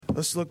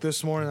Let's look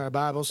this morning in our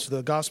Bibles to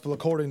the Gospel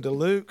according to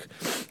Luke.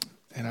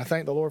 And I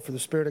thank the Lord for the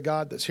Spirit of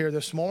God that's here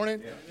this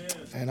morning.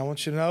 And I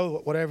want you to know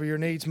that whatever your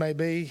needs may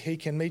be, He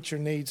can meet your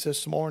needs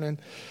this morning.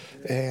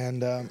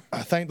 And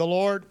I thank the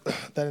Lord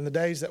that in the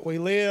days that we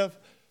live,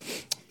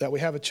 that we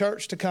have a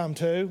church to come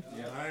to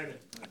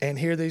and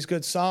hear these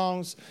good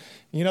songs.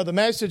 You know, the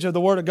message of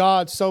the Word of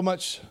God is so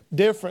much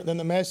different than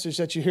the message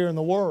that you hear in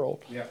the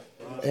world.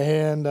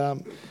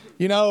 And,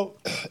 you know,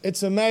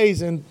 it's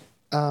amazing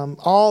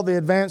all the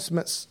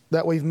advancements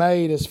that we've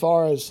made as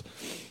far as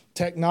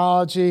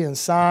technology and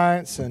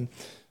science and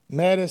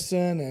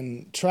medicine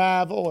and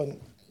travel and,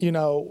 you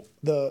know,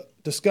 the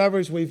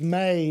discoveries we've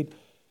made.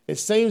 It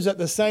seems that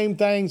the same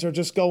things are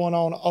just going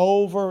on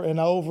over and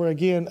over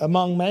again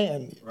among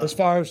man as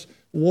far as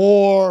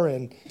war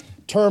and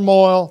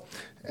turmoil.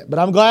 But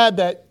I'm glad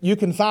that you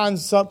can find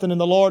something in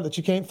the Lord that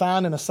you can't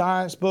find in a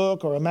science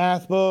book or a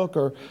math book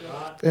or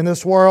in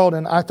this world.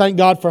 And I thank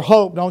God for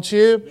hope, don't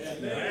you?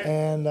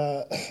 And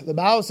the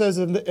Bible says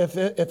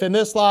if in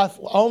this life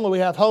only we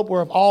have hope,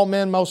 we're of all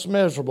men most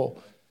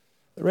miserable.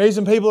 The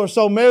reason people are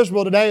so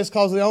miserable today is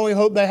because the only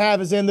hope they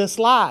have is in this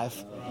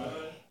life.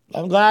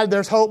 I'm glad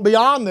there's hope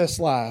beyond this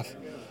life.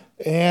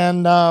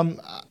 And I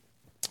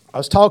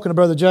was talking to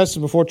Brother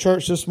Justin before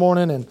church this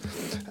morning,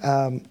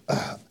 and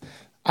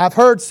I've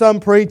heard some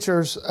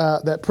preachers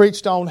that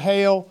preached on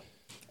hell,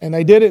 and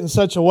they did it in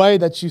such a way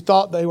that you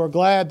thought they were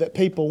glad that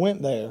people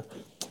went there.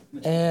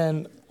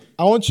 And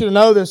I want you to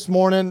know this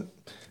morning,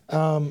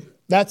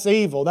 that's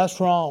evil.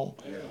 That's wrong.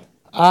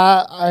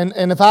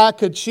 And if I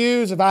could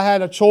choose, if I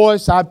had a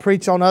choice, I'd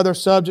preach on other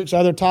subjects,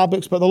 other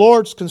topics. But the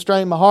Lord's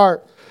constrained my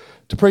heart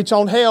to preach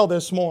on hell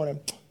this morning.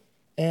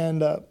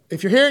 And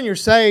if you're here and you're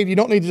saved, you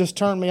don't need to just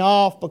turn me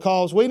off,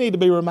 because we need to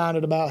be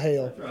reminded about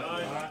hell.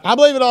 I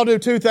believe it ought to do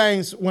two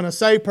things when a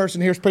saved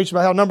person hears preach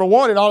about hell. Number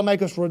one, it ought to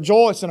make us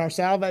rejoice in our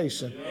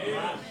salvation.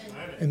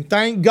 And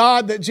thank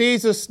God that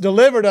Jesus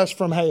delivered us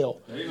from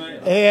hell.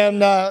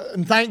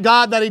 And thank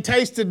God that He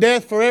tasted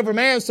death for every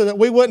man so that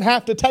we wouldn't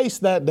have to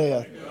taste that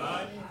death.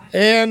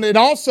 And it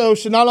also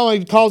should not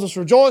only cause us to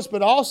rejoice,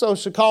 but also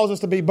should cause us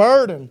to be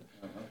burdened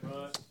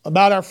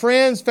about our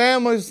friends,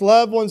 families,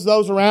 loved ones,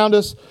 those around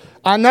us.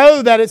 I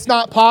know that it's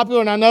not popular,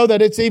 and I know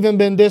that it's even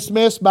been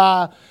dismissed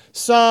by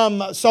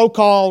some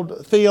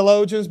so-called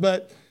theologians,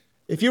 but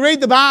if you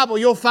read the Bible,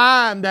 you'll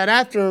find that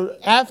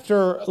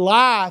after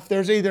life,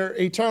 there's either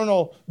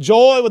eternal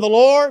joy with the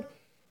Lord,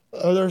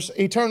 or there's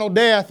eternal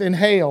death in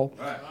hell.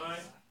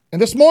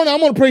 And this morning, I'm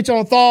going to preach on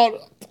a thought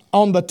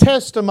on the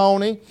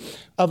testimony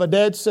of a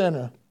dead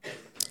sinner.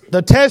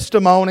 The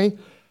testimony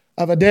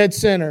of a dead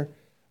sinner.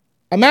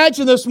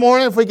 Imagine this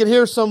morning if we could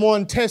hear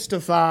someone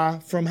testify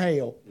from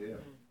hell.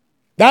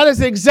 That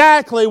is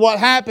exactly what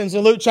happens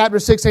in Luke chapter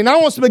 16. I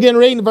want us to begin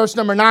reading verse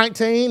number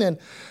 19. And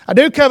I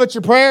do covet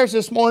your prayers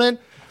this morning.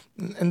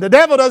 And the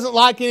devil doesn't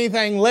like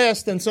anything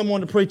less than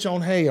someone to preach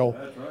on hell.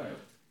 That's right.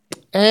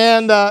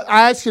 And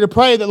I ask you to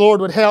pray that the Lord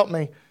would help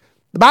me.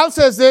 The Bible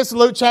says this in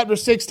Luke chapter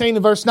 16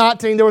 and verse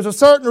 19. There was a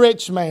certain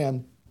rich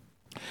man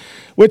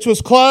which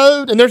was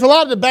clothed. And there's a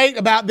lot of debate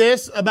about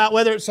this, about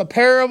whether it's a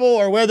parable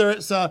or whether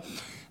it's an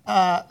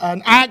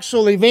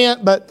actual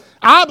event. But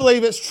I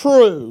believe it's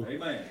true.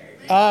 Amen.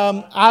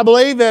 I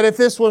believe that if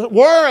this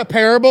were a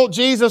parable,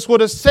 Jesus would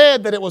have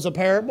said that it was a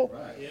parable.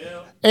 Right.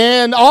 Yeah.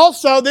 And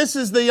also, this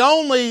is the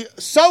only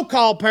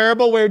so-called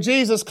parable where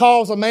Jesus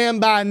calls a man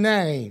by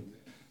name.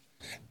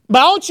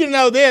 But I want you to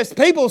know this.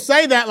 People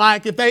say that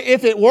like if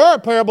it were a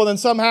parable, then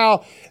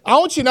somehow, I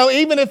want you to know,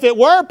 even if it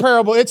were a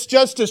parable, it's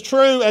just as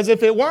true as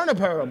if it weren't a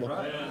parable.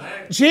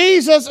 Right.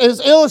 Jesus is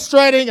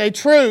illustrating a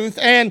truth,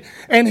 and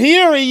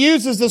here He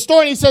uses the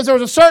story, and He says there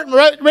was a certain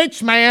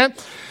rich man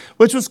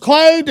which was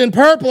clothed in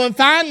purple and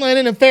fine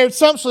linen and fared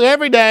sumptuously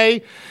every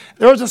day.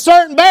 There was a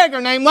certain beggar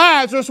named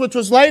Lazarus, which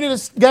was laid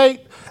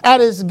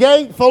at his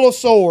gate full of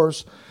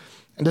sores,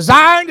 and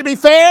desiring to be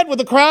fed with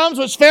the crumbs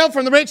which fell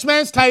from the rich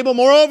man's table.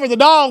 Moreover, the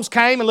dogs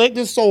came and licked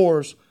his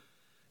sores.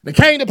 And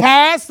it came to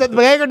pass that the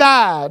beggar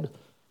died and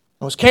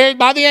was carried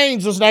by the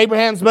angels in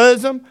Abraham's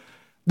bosom.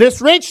 The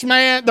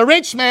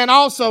rich man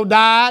also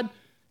died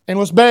and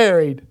was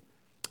buried.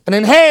 And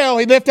in hell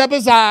he lifted up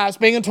his eyes,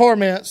 being in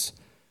torments.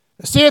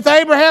 Seeth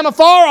Abraham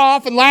afar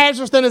off, and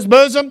Lazarus in his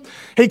bosom.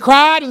 He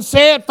cried and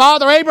said,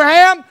 Father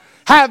Abraham,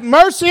 have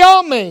mercy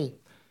on me,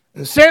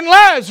 and send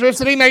Lazarus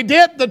that he may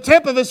dip the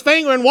tip of his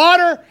finger in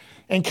water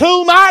and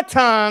cool my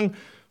tongue,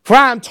 for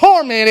I am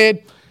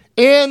tormented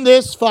in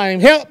this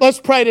flame. Let's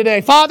pray today.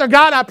 Father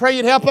God, I pray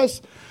You'd help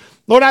us.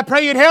 Lord, I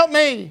pray You'd help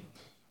me.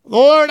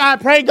 Lord, I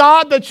pray,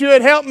 God, that You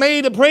would help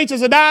me to preach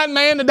as a dying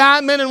man to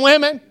dying men and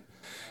women.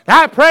 And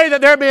I pray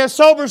that there be a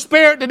sober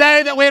spirit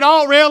today, that we'd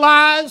all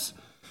realize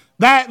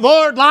that,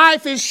 Lord,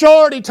 life is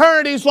short,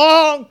 eternity's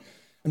long.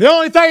 The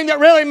only thing that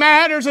really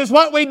matters is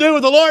what we do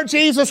with the Lord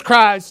Jesus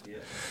Christ.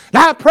 And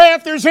I pray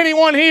if there's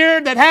anyone here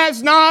that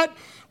has not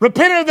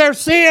repented of their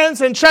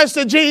sins and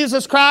trusted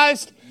Jesus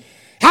Christ,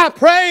 I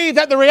pray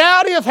that the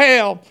reality of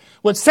hell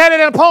would set it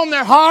upon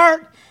their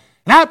heart.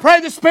 And I pray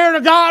the Spirit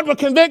of God would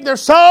convict their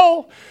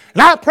soul.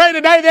 And I pray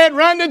today they'd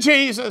run to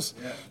Jesus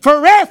for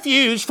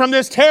refuge from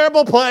this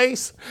terrible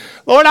place.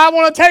 Lord, I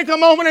want to take a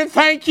moment and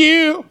thank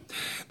you.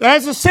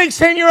 As a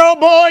 16-year-old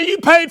boy, you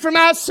paid for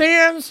my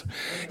sins.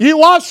 You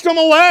washed them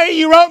away.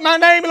 You wrote my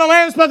name in the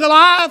Lamb's Book of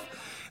Life.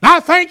 I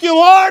thank you,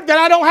 Lord, that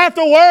I don't have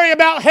to worry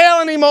about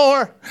hell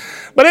anymore.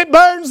 But it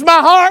burdens my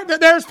heart that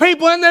there's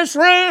people in this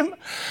room,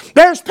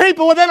 there's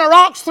people within a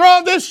rock's throw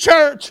of this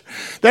church,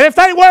 that if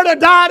they were to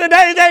die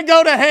today, they'd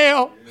go to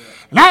hell.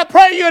 And I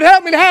pray you would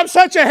help me to have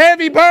such a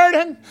heavy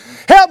burden.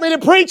 Help me to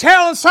preach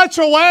hell in such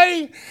a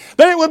way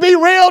that it would be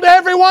real to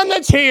everyone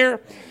that's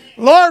here.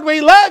 Lord,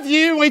 we love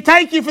you. We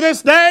thank you for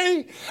this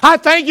day. I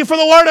thank you for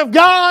the Word of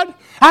God.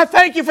 I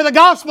thank you for the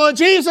gospel of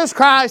Jesus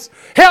Christ.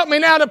 Help me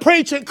now to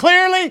preach it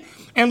clearly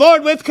and,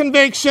 Lord, with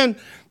conviction.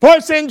 For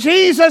it's in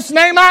Jesus'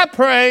 name I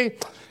pray.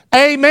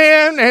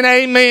 Amen and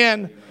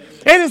amen.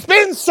 It has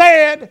been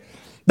said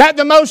that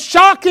the most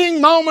shocking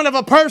moment of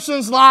a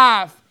person's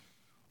life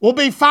will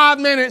be 5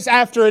 minutes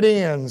after it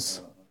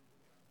ends.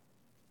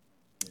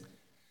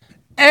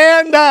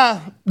 And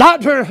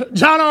Dr.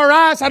 John R.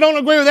 Rice, I don't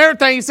agree with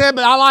everything he said,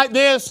 but I like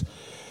this.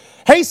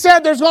 He said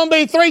there's going to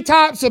be 3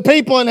 types of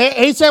people. And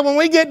he said when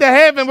we get to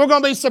heaven, we're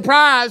going to be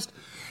surprised.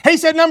 He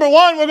said, number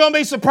 1, we're going to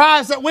be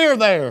surprised that we're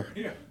there.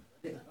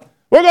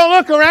 We're going to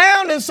look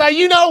around and say,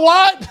 you know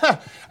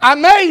what? I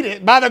made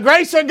it. By the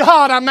grace of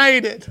God, I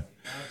made it.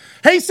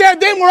 He said,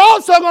 then we're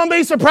also going to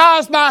be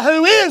surprised by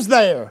who is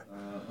there.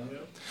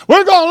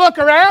 We're going to look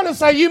around and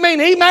say, you mean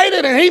he made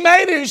it and he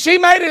made it and she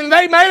made it and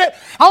they made it?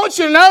 I want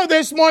you to know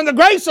this morning, the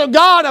grace of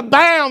God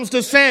abounds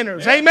to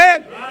sinners.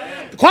 Amen?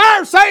 The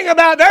choir sang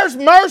about there's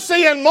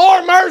mercy and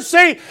more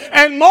mercy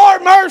and more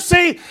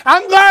mercy.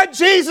 I'm glad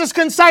Jesus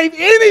can save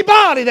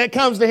anybody that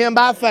comes to him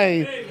by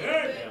faith.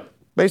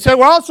 But he said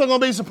we're also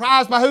going to be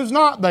surprised by who's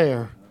not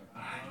there.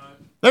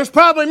 There's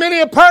probably many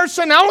a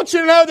person. I want you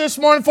to know this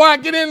morning before I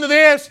get into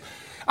this,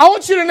 I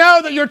want you to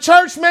know that your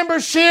church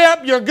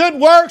membership, your good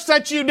works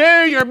that you do,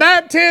 your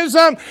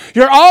baptism,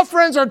 your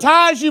offerings or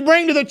tithes you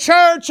bring to the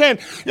church, and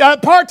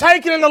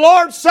partaking in the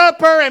Lord's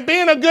Supper and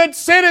being a good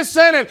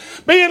citizen and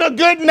being a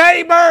good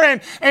neighbor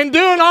and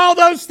doing all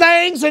those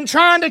things and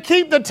trying to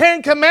keep the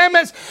 10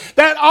 Commandments,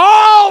 that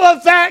all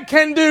of that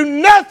can do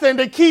nothing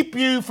to keep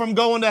you from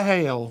going to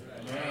hell.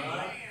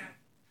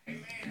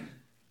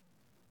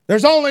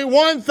 There's only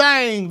one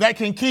thing that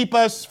can keep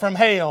us from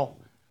hell,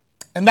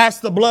 and that's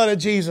the blood of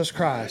Jesus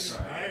Christ.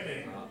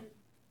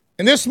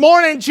 And this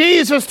morning,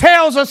 Jesus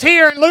tells us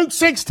here in Luke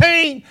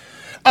 16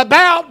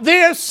 about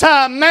this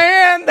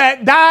man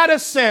that died a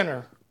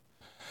sinner.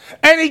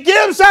 And he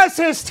gives us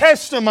his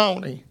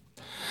testimony.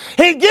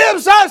 He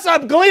gives us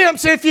a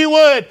glimpse, if you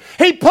would.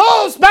 He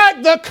pulls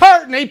back the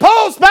curtain. He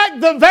pulls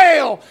back the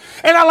veil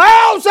and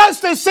allows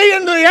us to see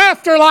into the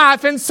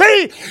afterlife and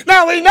see.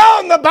 Now, we know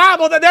in the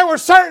Bible that there were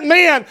certain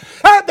men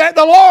that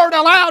the Lord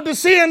allowed to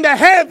see into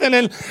heaven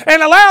and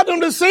allowed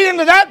them to see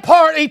into that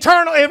part,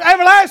 eternal,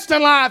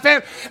 everlasting life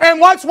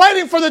and what's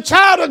waiting for the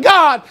child of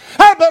God.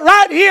 But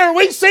right here,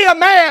 we see a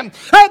man.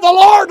 The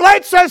Lord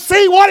lets us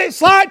see what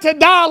it's like to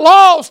die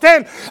lost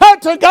and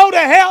to go to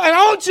hell. And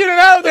I want you to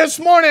know this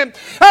morning,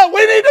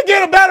 we need to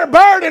get a better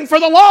burden for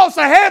the lost,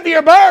 a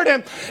heavier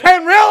burden,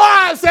 and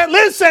realize that,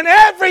 listen,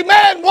 every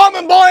man,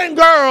 woman, boy, and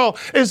girl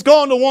is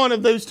going to one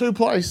of those 2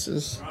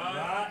 places.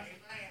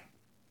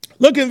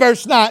 Look in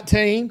verse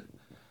 19.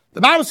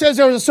 The Bible says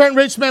there was a certain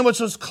rich man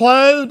which was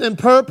clothed in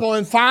purple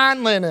and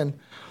fine linen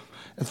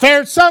and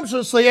fared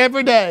sumptuously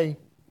every day.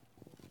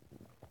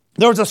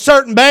 There was a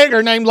certain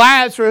beggar named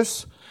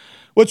Lazarus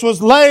which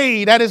was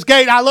laid at his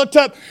gate. I looked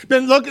up,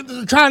 been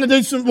looking, trying to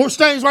do some more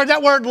studies.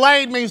 That word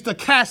laid means to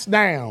cast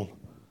down.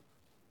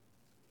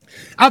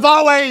 I've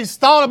always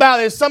thought about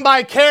this.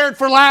 Somebody cared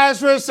for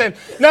Lazarus, and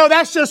no,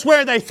 that's just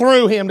where they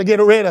threw him to get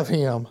rid of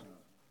him.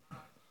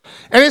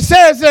 And it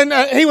says, and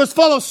he was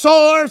full of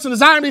sores and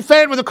desired to be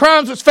fed with the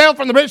crumbs which fell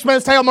from the rich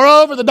man's table.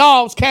 Moreover, the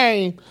dogs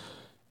came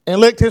and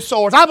licked his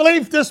sores. I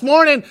believe this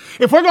morning,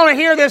 if we're going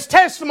to hear this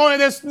testimony of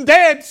this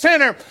dead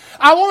sinner,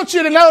 I want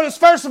you to notice,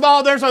 first of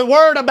all, there's a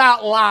word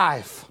about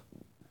life.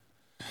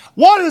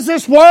 What is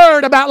this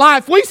word about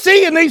life? We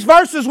see in these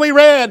verses we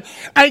read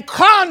a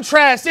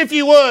contrast, if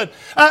you would,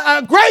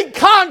 a great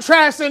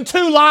contrast in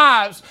 2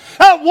 lives.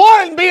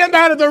 One being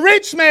that of the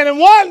rich man and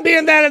one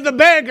being that of the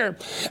beggar.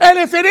 And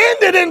if it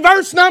ended in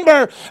verse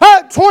number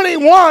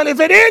 21, if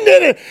it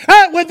ended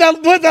with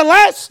the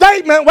last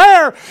statement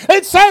where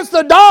it says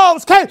the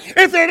dogs came,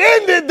 if it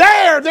ended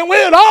there, then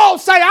we would all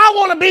say, I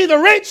want to be the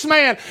rich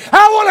man.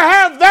 I want to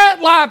have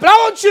that life. But I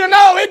want you to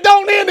know it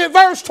don't end at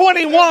verse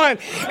 21.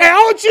 And I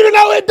want you to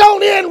know it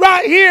don't end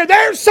right here.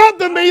 There's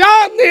something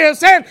beyond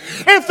this. And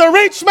if the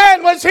rich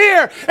man was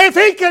here, if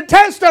he could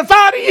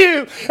testify to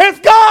you,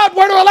 if God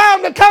were to allow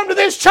him to come to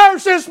this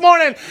church this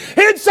morning,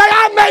 he'd say,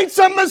 I made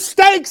some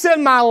mistakes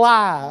in my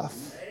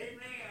life.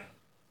 Amen.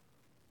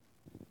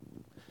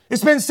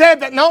 It's been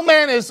said that no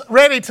man is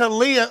ready to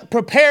live,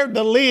 prepared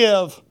to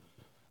live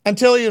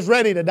until he is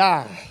ready to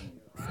die.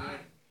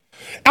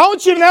 I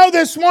want you to know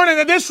this morning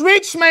that this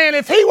rich man,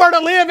 if he were to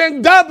live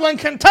in Dublin,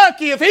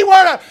 Kentucky, if he were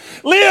to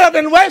live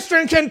in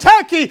Western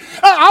Kentucky,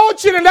 I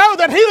want you to know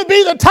that he would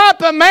be the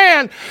type of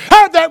man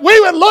that we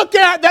would look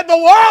at, that the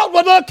world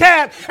would look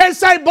at and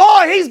say,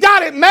 boy, he's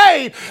got it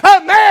made.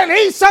 Man,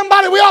 he's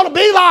somebody we ought to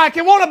be like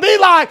and want to be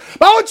like.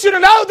 But I want you to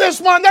know this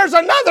one, there's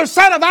another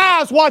set of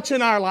eyes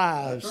watching our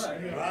lives.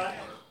 I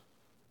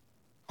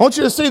want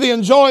you to see the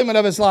enjoyment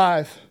of his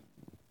life.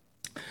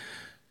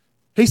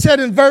 He said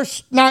in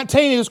verse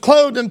 19, he was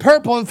clothed in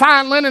purple and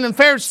fine linen and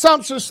fared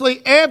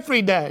sumptuously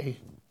every day.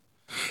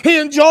 He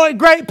enjoyed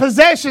great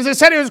possessions. It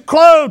said he was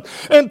clothed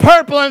in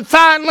purple and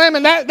fine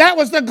linen. That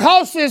was the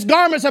costliest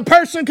garments a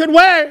person could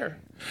wear.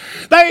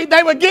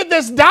 They would get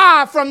this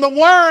dye from the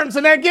worms,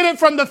 and they'd get it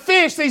from the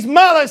fish, these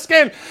mollusks,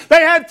 and they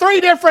had 3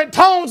 different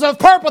tones of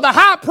purple. The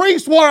high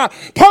priest wore a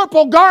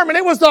purple garment.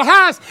 It was the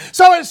highest.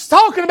 So it's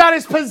talking about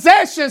his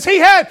possessions. He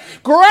had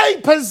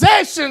great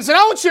possessions. And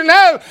I want you to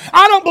know,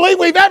 I don't believe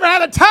we've ever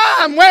had a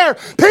time where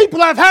people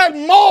have had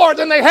more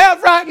than they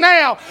have right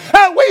now.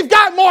 We've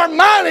got more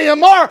money and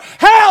more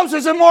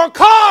houses and more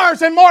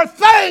cars and more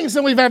things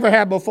than we've ever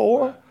had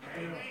before.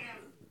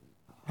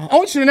 I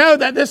want you to know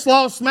that this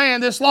lost man,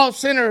 this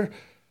lost sinner,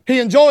 he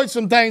enjoyed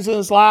some things in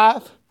his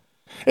life.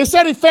 It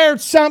said he fared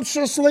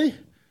sumptuously.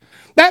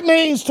 That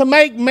means to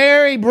make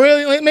merry,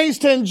 brilliantly. It means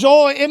to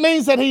enjoy. It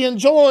means that he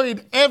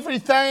enjoyed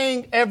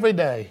everything every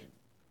day.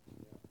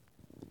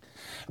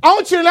 I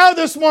want you to know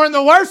this morning,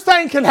 the worst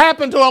thing can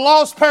happen to a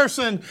lost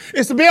person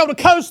is to be able to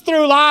coast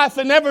through life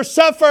and never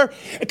suffer,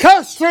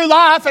 coast through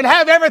life and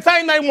have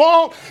everything they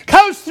want,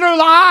 coast through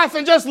life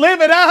and just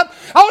live it up.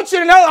 I want you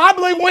to know, I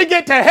believe when we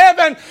get to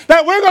heaven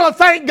that we're going to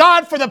thank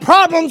God for the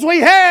problems we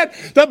had,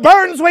 the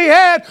burdens we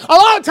had. A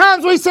lot of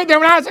times we sit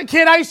there, when I was a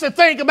kid, I used to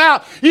think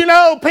about,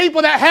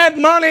 people that had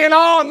money and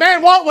all, and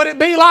man, what would it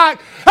be like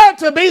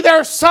to be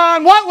their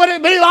son? What would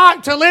it be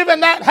like to live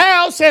in that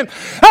house? And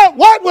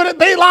what would it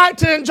be like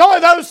to enjoy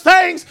those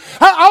things?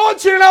 I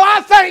want you to know,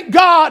 I thank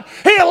God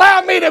He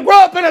allowed me to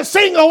grow up in a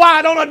single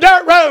wide on a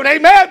dirt road,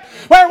 amen,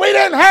 where we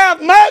didn't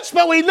have much,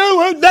 but we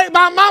knew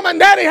my mom and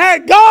daddy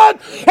had God,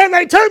 and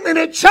they took me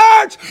to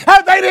church.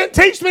 They didn't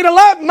teach me to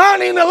love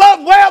money and to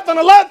love wealth and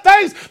to love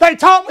things. They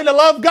taught me to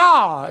love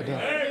God.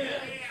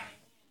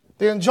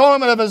 The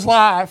enjoyment of his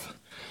life.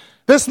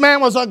 This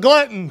man was a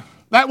glutton.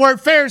 That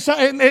word fair,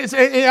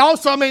 it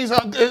also means,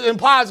 it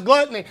implies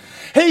gluttony.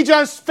 He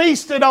just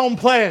feasted on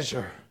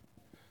pleasure.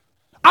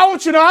 I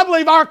want you to know, I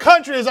believe our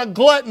country is a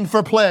glutton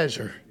for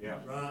pleasure. Yeah.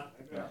 Right.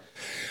 Yeah.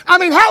 I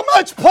mean, how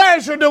much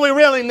pleasure do we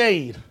really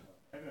need?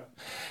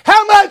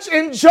 How much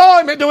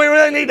enjoyment do we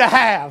really need to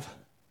have?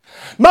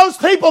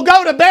 Most people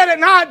go to bed at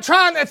night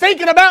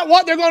thinking about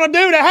what they're going to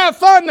do to have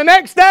fun the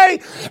next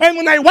day. And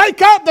when they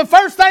wake up, the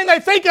first thing they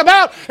think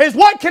about is,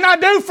 what can I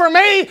do for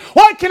me?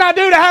 What can I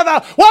do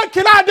to what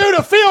can I do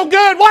to feel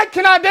good? What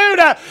can I do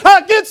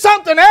to get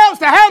something else,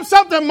 to have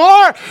something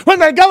more? When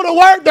they go to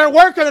work, they're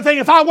working to think,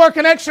 if I work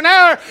an extra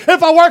hour,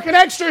 if I work an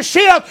extra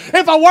shift,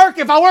 if I work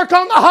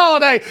on the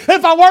holiday,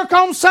 if I work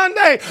on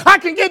Sunday, I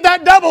can get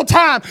that double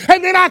time.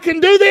 And then I can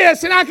do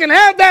this and I can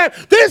have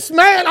that. This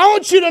man, I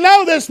want you to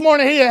know this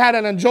morning, he had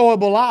an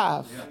enjoyable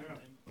life.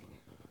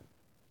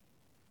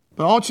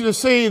 But I want you to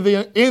see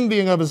the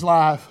ending of his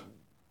life.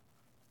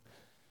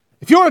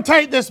 If you were to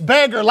take this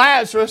beggar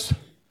Lazarus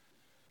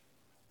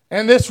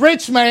and this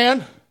rich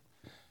man,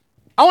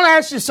 I want to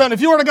ask you something.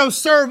 If you were to go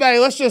survey,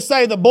 let's just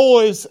say the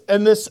boys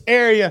in this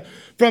area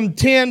from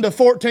 10 to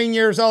 14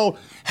 years old,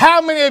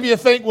 how many of you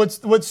think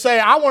would say,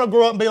 I want to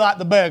grow up and be like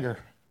the beggar?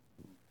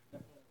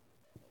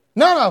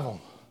 None of them.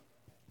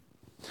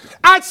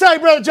 I'd say,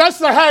 Brother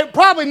Justin, I had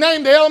probably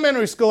named the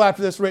elementary school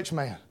after this rich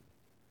man.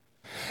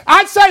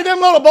 I'd say them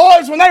little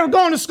boys, when they were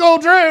going to school,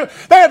 Drew,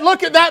 they'd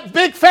look at that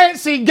big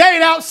fancy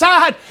gate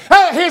outside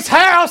his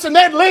house, and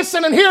they'd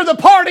listen and hear the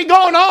party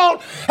going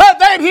on.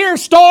 They'd hear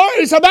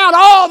stories about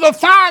all the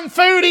fine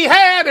food he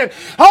had and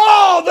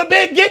all the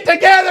big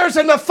get-togethers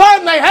and the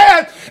fun they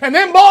had. And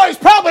them boys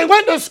probably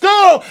went to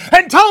school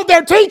and told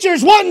their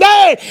teachers one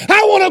day,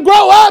 I want to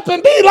grow up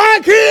and be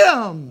like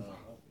him.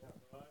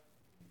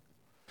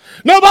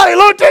 Nobody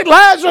looked at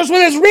Lazarus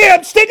with his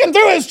ribs sticking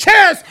through his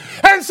chest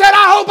and said,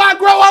 I hope I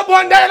grow up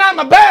one day and I'm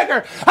a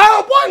beggar. I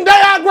hope one day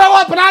I grow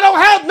up and I don't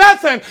have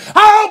nothing.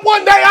 I hope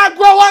one day I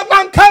grow up and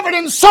I'm covered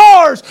in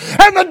sores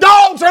and the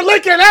dogs are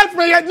licking after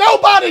me. And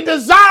nobody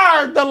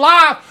desired the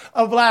life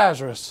of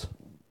Lazarus.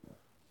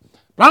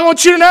 But I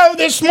want you to know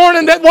this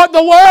morning that what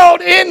the world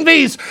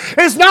envies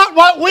is not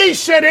what we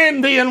should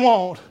envy and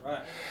want.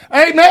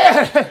 Right.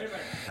 Amen.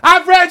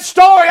 I've read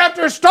story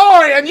after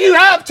story, and you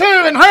have too,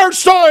 and heard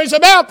stories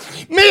about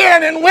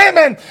men and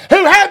women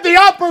who had the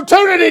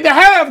opportunity to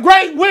have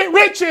great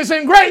riches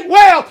and great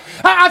wealth.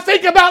 I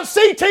think about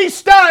C.T.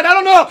 Studd. I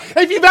don't know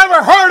if you've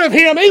ever heard of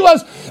him. He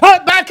was,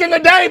 back in the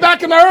day,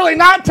 back in the early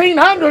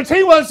 1900s,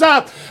 he was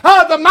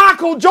the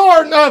Michael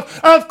Jordan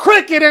of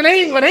cricket in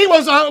England. He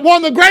was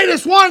one of the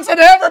greatest ones that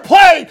ever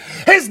played.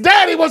 His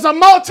daddy was a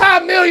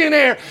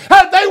multi-millionaire.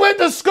 They went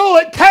to school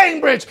at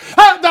Cambridge,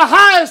 the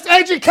highest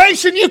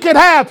education you could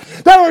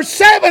have. There were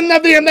 7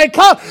 of them. They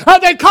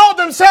called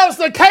themselves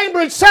the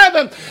Cambridge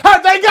 7.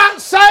 They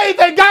got saved,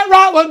 they got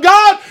right with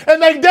God,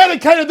 and they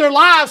dedicated their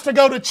lives to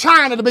go to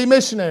China to be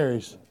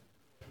missionaries.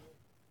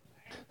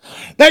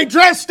 They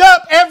dressed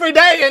up every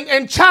day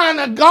in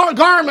China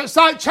garments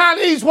like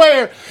Chinese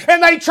wear,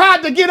 and they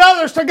tried to get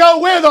others to go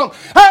with them.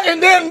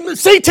 And then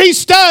C.T.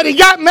 Studd, he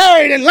got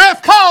married and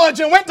left college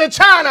and went to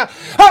China.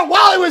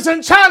 While he was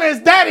in China,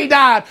 his daddy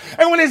died.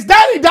 And when his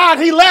daddy died,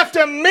 he left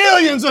him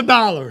millions of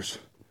dollars.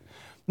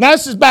 Now,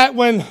 this is back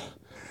when,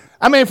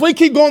 if we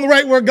keep going the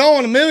rate we're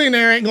going, a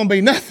millionaire ain't going to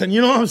be nothing.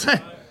 You know what I'm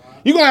saying?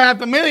 You're going to have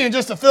 $1 million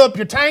just to fill up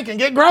your tank and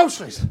get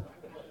groceries.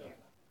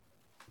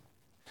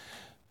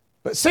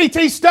 But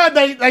C.T. Studd,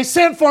 they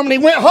sent for him, and he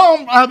went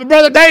home,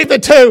 Brother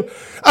David, to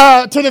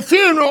the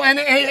funeral,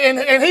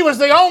 and he was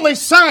the only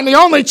son, the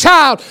only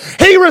child.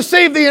 He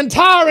received the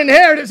entire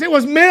inheritance. It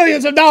was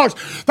millions of dollars.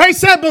 They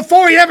said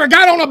before he ever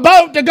got on a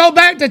boat to go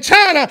back to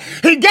China,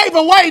 he gave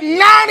away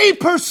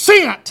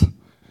 90%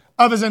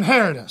 of his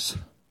inheritance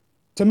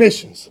to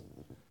missions.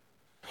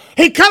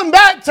 He come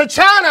back to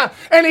China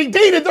and he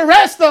deeded the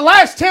rest of the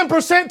last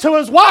 10% to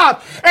his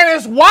wife, and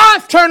his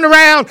wife turned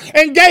around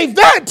and gave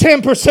that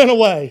 10%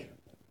 away.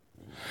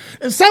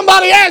 And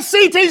somebody asked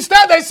C.T.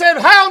 Studd, they said,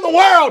 how in the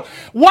world,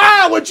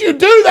 why would you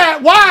do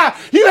that? Why?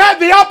 You had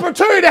the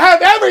opportunity to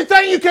have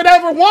everything you could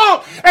ever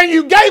want, and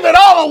you gave it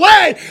all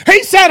away.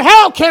 He said,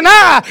 how can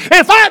I,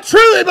 if I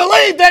truly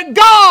believe that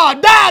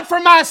God died for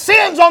my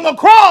sins on the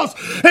cross,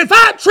 if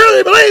I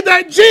truly believe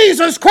that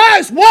Jesus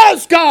Christ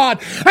was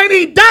God, and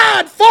He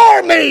died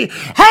for me,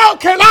 how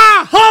can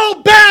I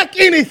hold back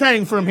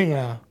anything from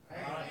Him?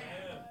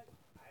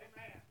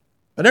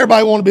 But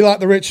everybody want to be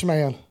like the rich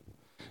man.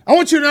 I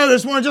want you to know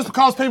this morning, just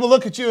because people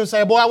look at you and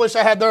say, boy, I wish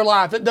I had their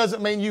life, it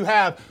doesn't mean you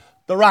have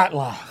the right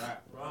life.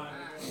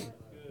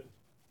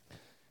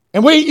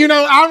 And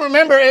I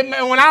remember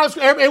when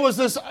it was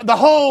this, the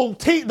whole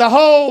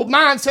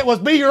mindset was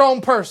be your own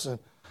person.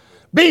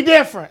 Be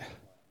different.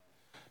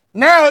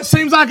 Now it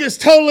seems like it's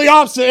totally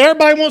opposite.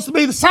 Everybody wants to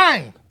be the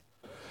same.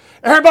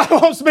 Everybody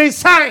wants to be the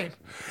same.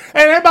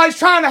 And everybody's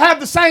trying to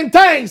have the same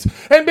things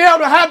and be able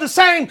to have the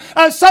same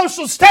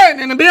social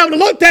standing and be able to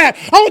look at.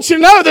 I want you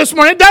to know this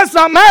morning, it does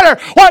not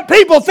matter what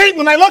people think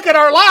when they look at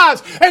our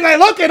lives and they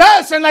look at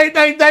us and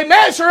they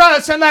measure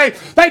us and they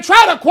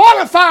try to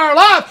quantify our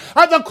life.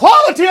 The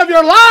quality of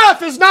your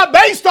life is not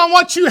based on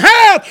what you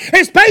have.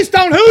 It's based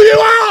on who you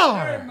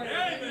are.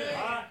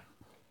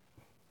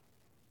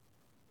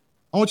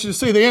 I want you to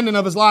see the ending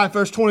of his life,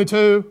 verse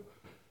 22.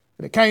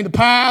 And it came to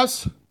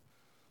pass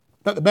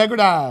that the beggar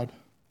died,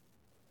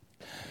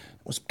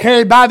 was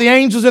carried by the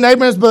angels in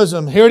Abraham's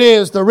bosom. Here it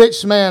is. The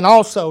rich man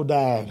also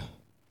died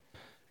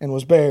and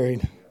was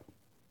buried.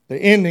 The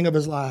ending of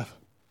his life.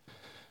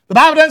 The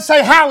Bible doesn't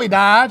say how he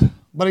died,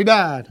 but he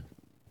died.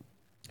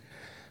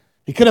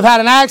 He could have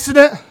had an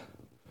accident.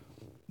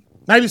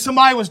 Maybe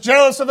somebody was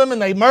jealous of him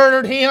and they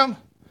murdered him.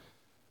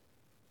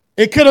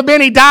 It could have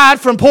been he died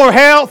from poor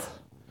health.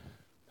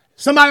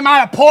 Somebody might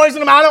have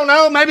poisoned him. I don't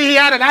know. Maybe he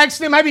had an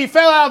accident. Maybe he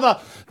fell out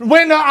of the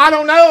window. I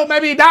don't know.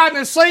 Maybe he died in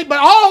his sleep. But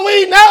all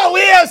we know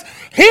is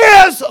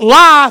his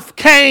life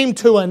came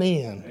to an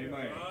end.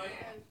 Amen.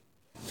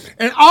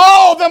 And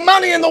all the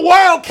money in the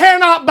world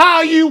cannot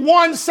buy you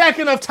 1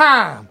 second of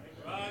time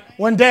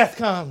when death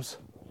comes.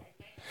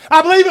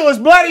 I believe it was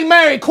Bloody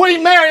Mary,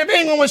 Queen Mary of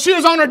England, when she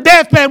was on her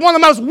deathbed, one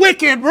of the most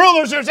wicked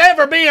rulers there's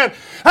ever been.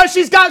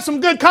 She's got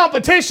some good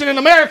competition in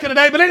America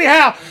today, but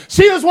anyhow,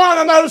 she was one of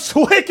the most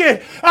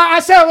wicked. I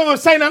said I wasn't going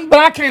to say nothing, but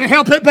I can't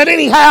help it. But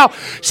anyhow,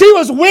 she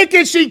was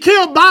wicked. She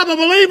killed Bible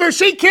believers.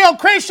 She killed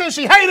Christians.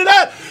 She hated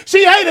us.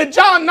 She hated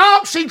John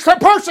Knox. She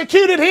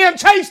persecuted him,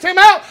 chased him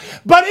out.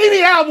 But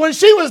anyhow, when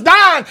she was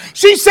dying,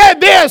 she said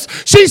this.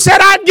 She said,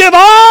 I'd give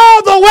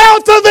all the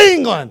wealth of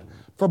England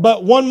for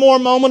but one more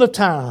moment of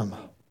time.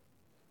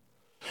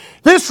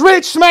 This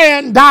rich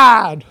man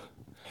died,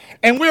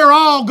 and we're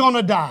all going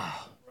to die.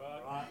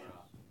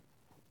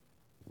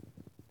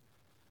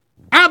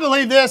 I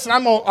believe this, and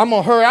I'm going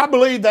to hurry. I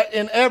believe that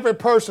in every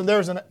person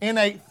there's an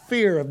innate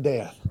fear of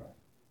death.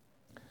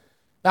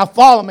 Now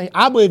follow me.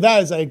 I believe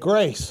that is a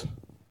grace,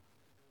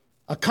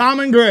 a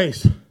common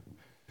grace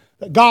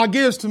that God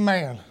gives to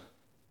man.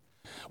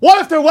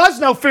 What if there was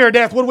no fear of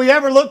death? Would we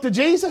ever look to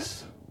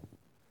Jesus?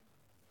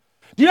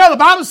 Do you know the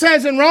Bible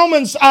says in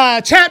Romans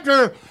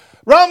chapter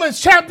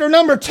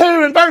number 2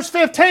 and verse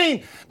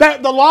 15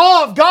 that the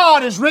law of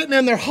God is written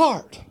in their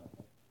heart.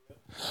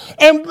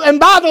 And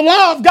by the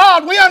law of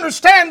God, we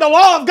understand the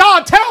law of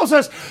God tells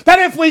us that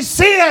if we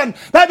sin,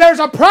 that there's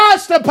a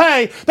price to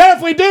pay, that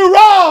if we do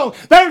wrong,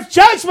 there's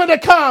judgment to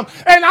come.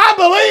 And I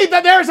believe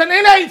that there's an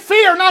innate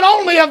fear not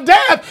only of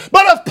death,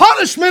 but of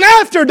punishment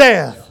after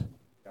death.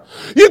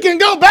 You can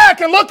go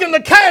back and look in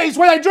the caves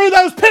where they drew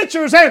those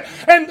pictures and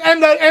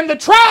the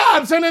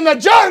tribes and in the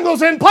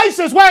jungles and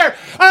places where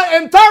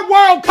in third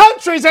world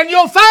countries, and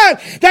you'll find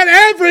that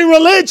every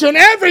religion,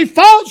 every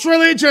false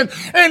religion,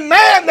 in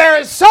man there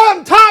is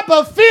some type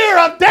of fear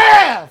of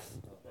death.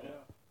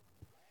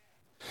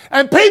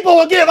 And people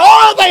will give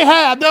all they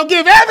have. They'll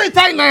give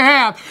everything they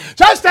have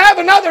just to have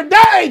another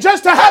day,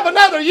 just to have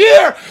another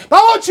year. But I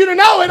want you to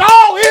know it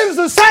all ends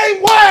the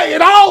same way.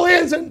 It all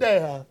ends in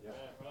death.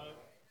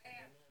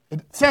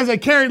 It says they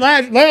carried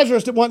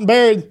Lazarus that wasn't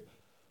buried.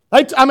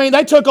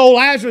 They took old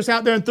Lazarus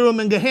out there and threw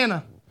him in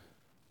Gehenna.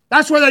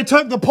 That's where they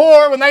took the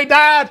poor when they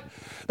died.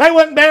 They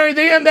wouldn't bury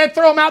them. They'd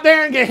throw them out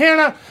there in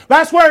Gehenna.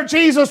 That's where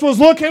Jesus was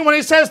looking when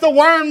he says the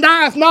worm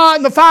dieth not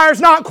and the fire's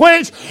not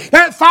quenched.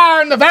 That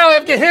fire in the valley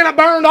of Gehenna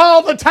burned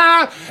all the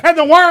time and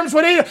the worms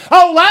would eat it.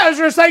 Oh,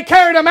 Lazarus, they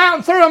carried him out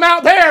and threw him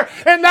out there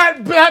in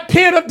that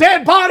pit of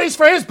dead bodies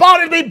for his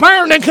body to be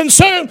burned and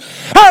consumed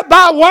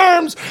by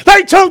worms.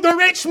 They took the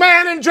rich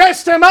man and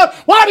dressed him up.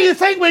 Why do you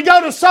think we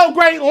go to so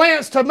great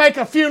lengths to make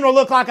a funeral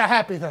look like a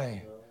happy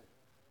thing?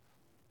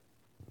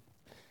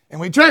 And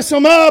we dress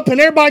them up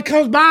and everybody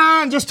comes by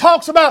and just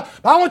talks about,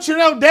 I want you to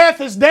know death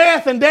is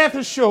death and death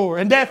is sure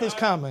and death is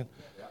coming.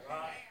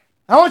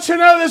 I want you to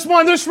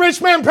know this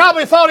rich man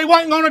probably thought he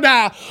wasn't going to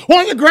die.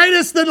 One of the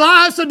greatest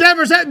lies the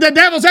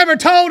devil's ever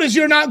told is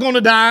you're not going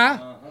to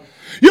die.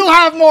 You'll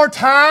have more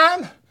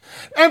time.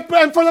 And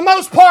for the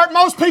most part,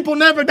 most people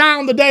never die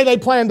on the day they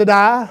plan to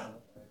die.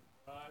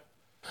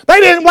 They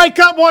didn't wake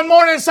up one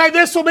morning and say,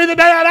 this will be the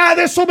day I die.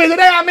 This will be the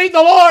day I meet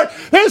the Lord.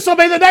 This will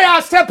be the day I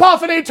step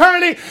off in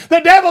eternity.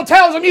 The devil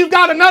tells them, you've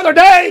got another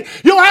day.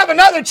 You'll have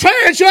another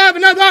chance. You'll have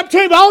another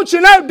opportunity. But I want you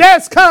to know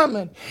death's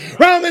coming.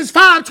 Romans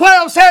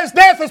 5:12 says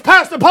death is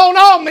passed upon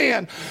all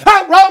men.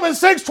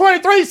 Romans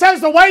 6:23 says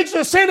the wages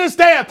of sin is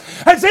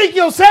death.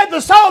 Ezekiel said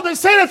the soul that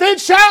sinneth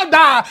it shall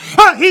die.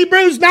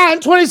 Hebrews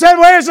 9:27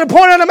 whereas the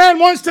point of a man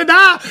wants to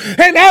die.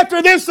 And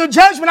after this the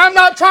judgment. I'm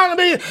not trying to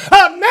be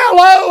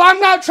mellow. I'm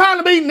not trying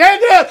to be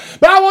negative,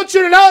 but I want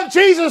you to know if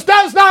Jesus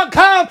does not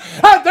come,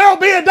 there will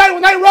be a day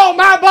when they roll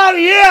my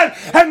body in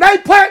and they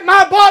plant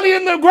my body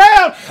in the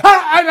ground,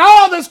 and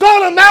all that's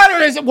going to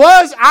matter is,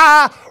 was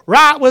I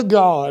right with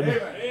God?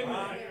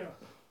 Amen.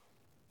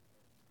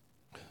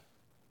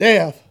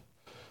 Death,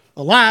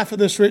 the life of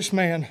this rich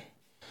man.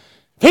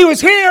 If he was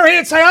here,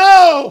 he'd say,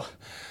 oh,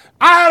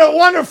 I had a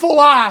wonderful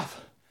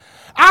life.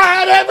 I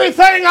had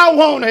everything I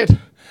wanted.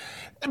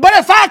 But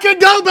if I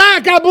could go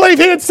back, I believe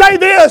he'd say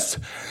this,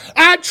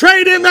 I'd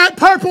trade in that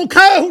purple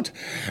coat.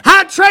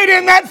 I'd trade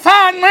in that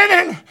fine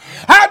linen.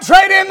 I'd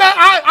trade in that.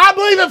 I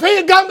believe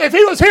if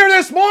he was here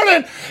this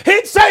morning,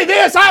 he'd say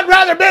this, I'd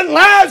rather been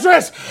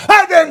Lazarus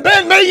than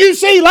been me. You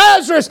see,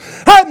 Lazarus,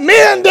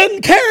 men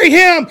didn't carry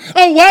him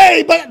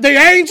away, but the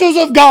angels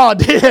of God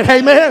did.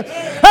 Amen.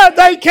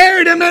 They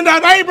carried him into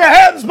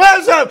Abraham's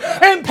bosom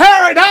in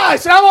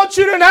paradise. And I want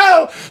you to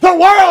know, the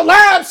world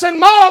laughs and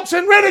mocks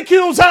and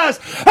ridicules us.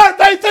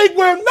 They think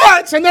we're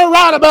nuts, and they're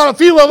right about a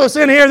few of us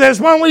in here this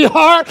morning. We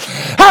are.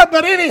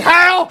 But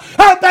anyhow,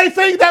 they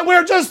think that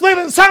we're just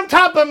living some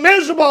type of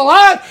miserable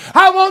life.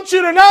 I want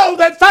you to know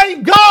that,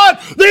 thank God,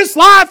 this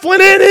life,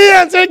 when it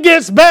ends, it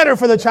gets better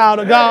for the child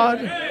of God.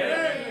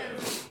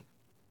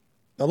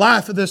 The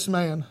life of this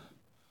man.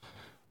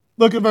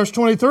 Look at verse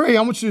 23.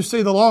 I want you to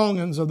see the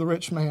longings of the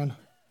rich man.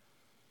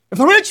 If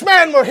the rich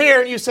man were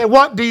here and you say,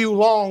 what do you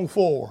long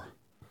for?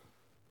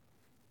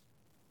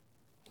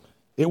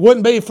 It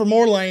wouldn't be for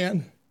more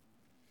land.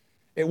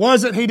 It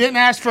wasn't, he didn't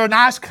ask for a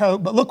nice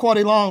coat, but look what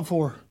he longed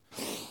for.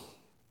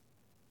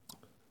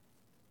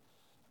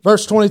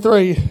 Verse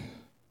 23,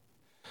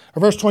 or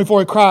verse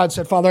 24, he cried,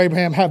 said, Father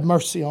Abraham, have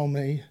mercy on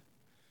me.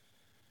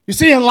 You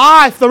see, in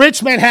life, the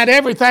rich man had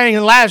everything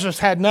and Lazarus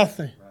had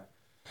nothing.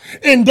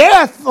 In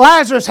death,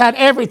 Lazarus had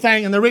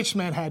everything and the rich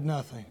man had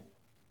nothing.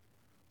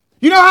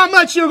 You know how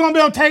much you're going to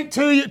be able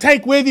to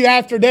take with you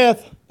after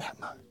death? That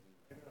much.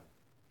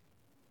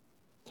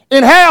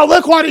 In hell,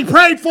 look what he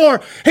prayed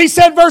for. He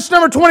said, verse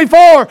number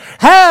 24,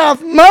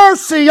 have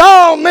mercy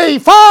on me,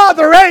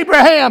 Father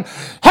Abraham,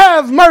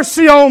 have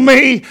mercy on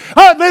me.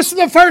 This is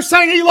the first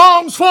thing he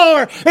longs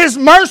for, is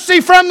mercy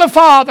from the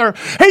Father.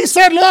 He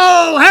said,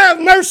 Lord, have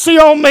mercy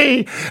on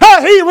me.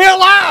 He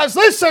realized,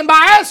 listen,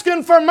 by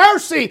asking for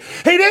mercy,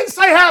 he didn't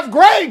say, have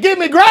grace, give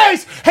me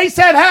grace. He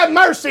said, have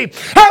mercy.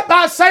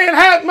 By saying,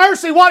 have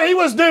mercy, what he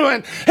was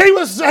doing, he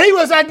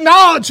was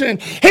acknowledging,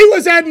 he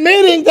was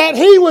admitting that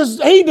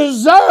he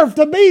deserved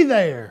to be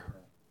there.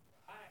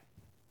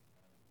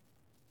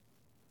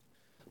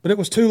 But it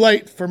was too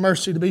late for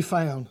mercy to be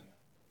found.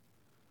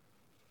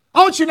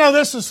 I want you to know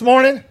this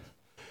morning.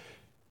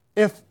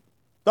 If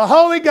the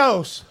Holy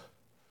Ghost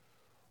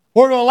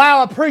were to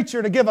allow a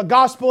preacher to give a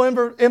gospel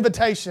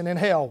invitation in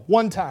hell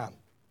one time,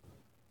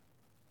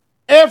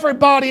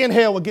 everybody in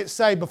hell would get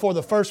saved before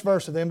the first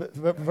verse of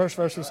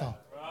the song.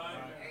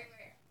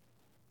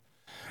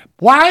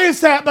 Why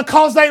is that?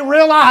 Because they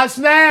realize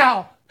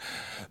now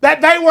that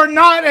they were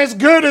not as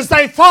good as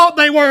they thought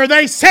they were.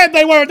 They said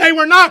they were. They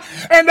were not.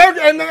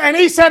 And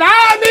he said,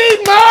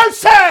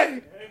 I need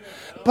mercy.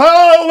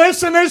 Oh,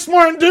 listen this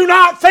morning. Do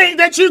not think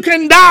that you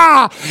can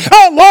die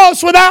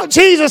lost without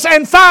Jesus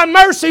and find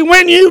mercy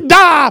when you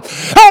die.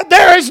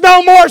 There is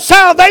no more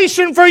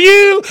salvation for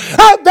you.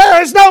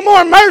 There is no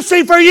more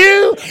mercy for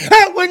you.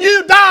 When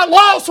you die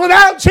lost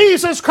without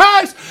Jesus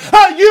Christ,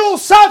 you'll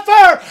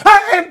suffer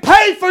and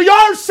pay for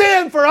your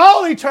sin for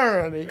all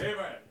eternity.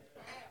 Amen.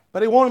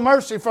 But he wanted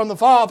mercy from the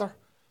Father.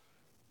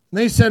 And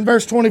he said in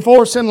verse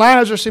 24, send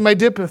Lazarus, he may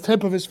dip the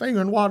tip of his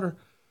finger in water.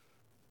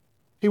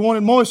 He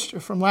wanted moisture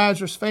from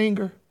Lazarus'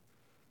 finger.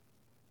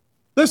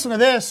 Listen to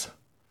this.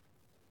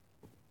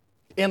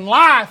 In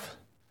life,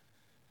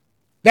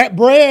 that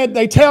bread,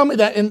 they tell me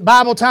that in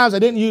Bible times they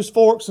didn't use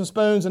forks and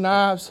spoons and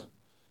knives.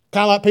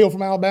 Kind of like people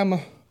from Alabama.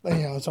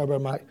 Yeah, sorry,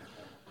 Brother Mike.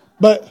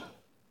 But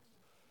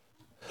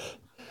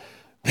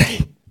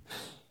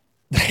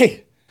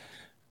they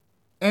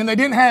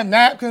didn't have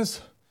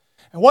napkins.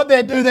 And what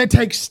they'd do, they'd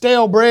take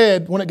stale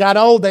bread. When it got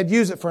old, they'd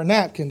use it for a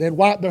napkin. They'd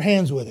wipe their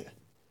hands with it.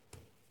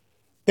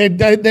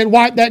 They'd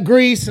wipe that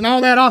grease and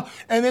all that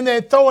off, and then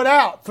they'd throw it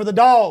out for the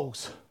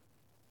dogs.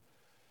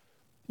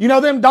 You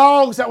know them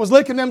dogs that was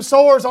licking them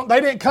sores,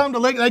 they didn't come to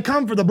lick, they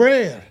come for the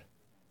bread.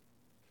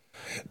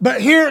 But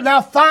here,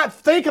 now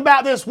think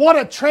about this. What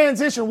a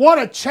transition, what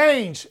a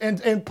change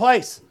in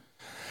place.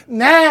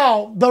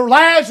 Now, the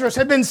Lazarus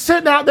had been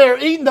sitting out there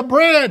eating the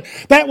bread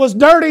that was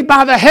dirty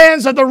by the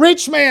hands of the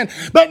rich man.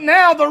 But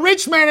now the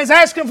rich man is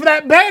asking for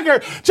that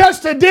beggar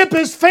just to dip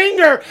his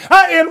finger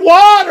in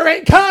water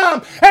and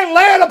come and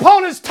lay it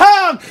upon his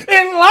tongue.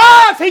 In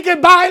life, he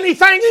could buy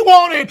anything he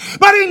wanted.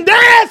 But in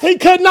death, he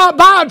could not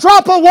buy a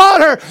drop of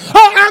water.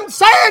 I'm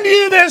saying to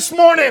you this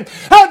morning,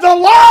 the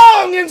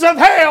longings of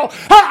hell,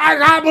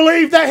 I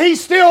believe that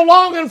he's still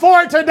longing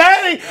for it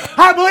today.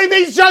 I believe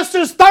he's just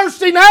as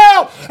thirsty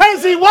now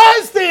as he was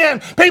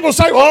then. People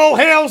say, oh,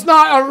 hell's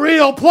not a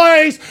real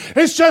place.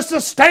 It's just a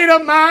state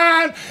of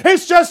mind.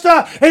 It's just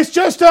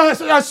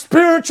a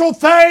spiritual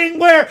thing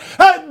where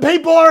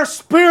people are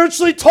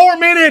spiritually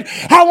tormented.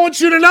 I want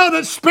you to know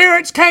that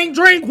spirits can't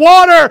drink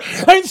water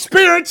and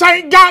spirits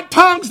ain't got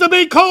tongues to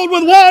be cooled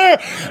with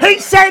water. He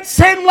said,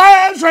 send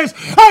Lazarus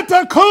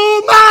to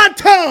cool my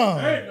tongue.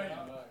 Amen.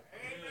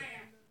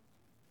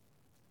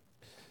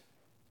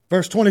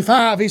 Verse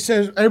 25, he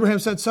says, Abraham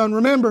said, son,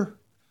 remember.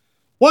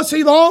 What's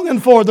he longing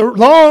for?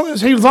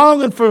 He's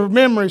longing for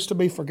memories to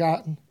be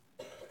forgotten.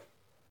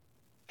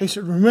 He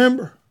said,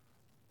 remember.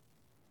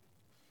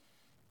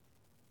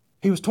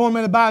 He was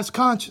tormented by his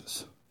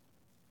conscience.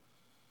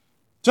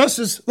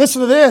 Listen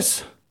to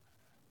this.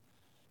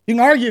 You can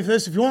argue for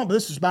this if you want, but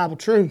this is Bible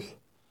truth.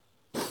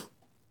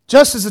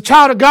 Just as the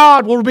child of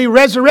God will be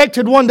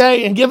resurrected one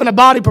day and given a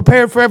body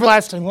prepared for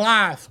everlasting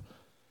life,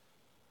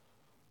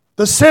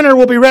 the sinner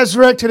will be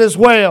resurrected as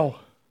well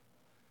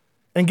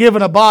and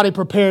given a body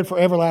prepared for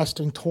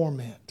everlasting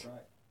torment. Right.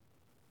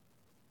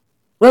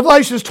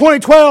 Revelations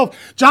 20:12,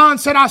 John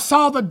said, I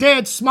saw the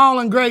dead, small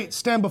and great,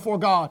 stand before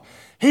God.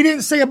 He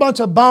didn't see a bunch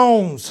of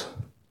bones.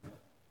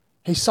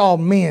 He saw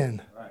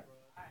men. Right.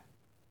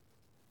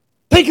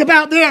 Think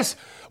about this.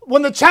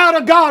 When the child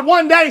of God,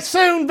 one day,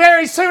 soon,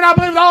 very soon, I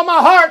believe with all my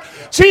heart,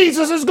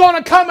 Jesus is going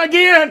to come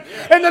again.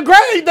 And the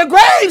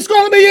grave's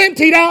going to be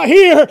emptied out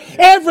here.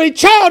 Every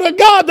child of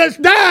God that's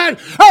died,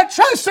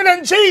 trusting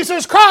in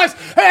Jesus Christ,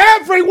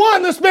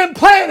 everyone that's been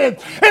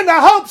planted in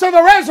the hopes of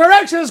the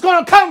resurrection is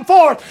going to come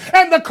forth.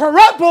 And the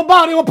corruptible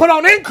body will put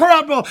on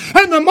incorruptible,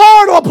 and the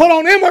mortal will put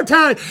on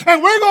immortality.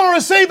 And we're going to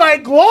receive a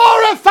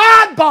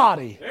glorified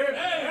body.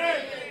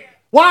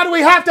 Why do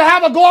we have to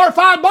have a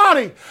glorified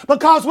body?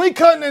 Because we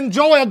couldn't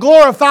enjoy a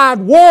glorified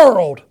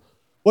world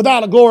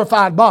without a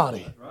glorified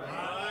body.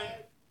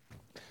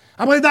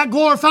 I believe that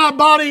glorified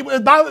body, the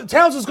Bible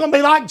tells us it's going to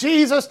be like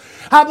Jesus.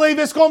 I believe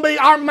it's going to be,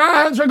 our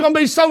minds are going to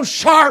be so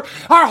sharp.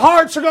 Our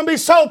hearts are going to be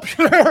so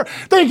pure.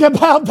 Think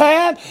about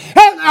that.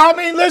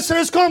 Listen,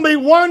 it's going to be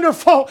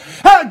wonderful.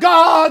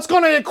 God's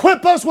going to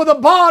equip us with a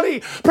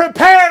body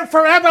prepared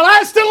for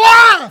everlasting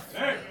life.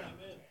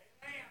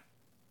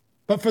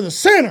 But for the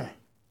sinner,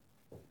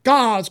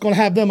 God's going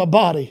to have them a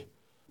body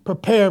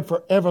prepared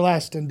for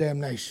everlasting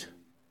damnation.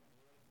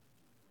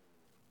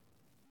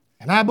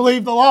 And I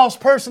believe the lost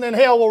person in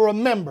hell will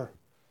remember.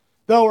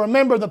 They'll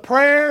remember the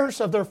prayers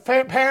of their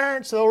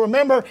parents. They'll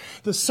remember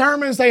the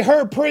sermons they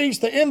heard preached,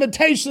 the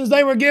invitations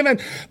they were given.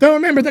 They'll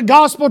remember the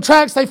gospel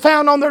tracts they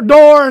found on their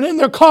door and in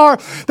their car.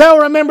 They'll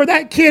remember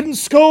that kid in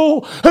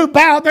school who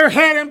bowed their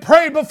head and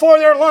prayed before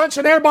their lunch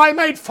and everybody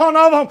made fun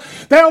of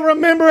them. They'll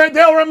remember it.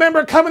 They'll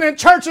remember coming in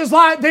churches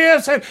like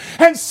this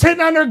and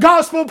sitting under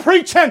gospel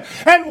preaching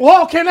and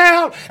walking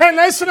out. And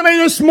listen to me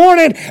this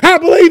morning. I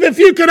believe if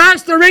you could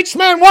ask the rich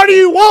man, what do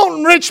you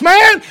want, rich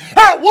man?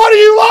 What are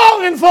you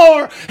longing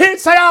for?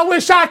 He'd say, I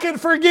wish I could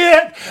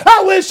forget.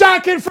 I wish I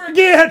could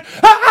forget.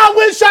 I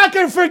wish I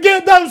could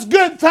forget those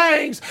good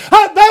things.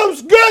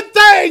 Those good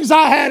things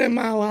I had in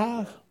my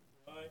life.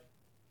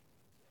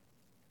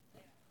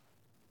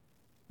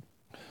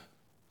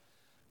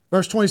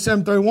 Verse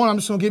 27-31, I'm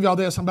just going to give you all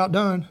this. I'm about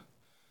done.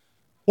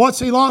 What's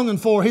he longing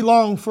for? He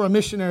longed for a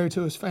missionary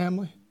to his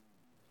family.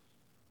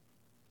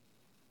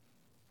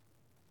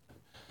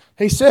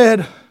 He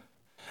said,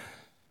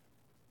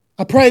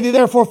 I pray thee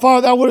therefore,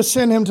 Father, thou wouldest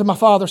send him to my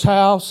father's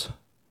house.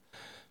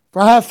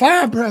 For I have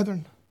 5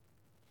 brethren.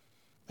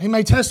 He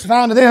may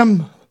testify unto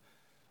them,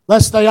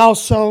 lest they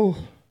also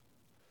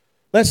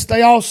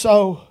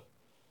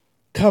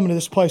come into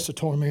this place of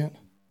torment.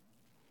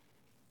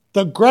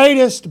 The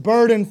greatest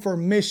burden for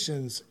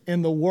missions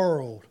in the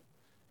world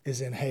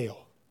is in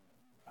hell.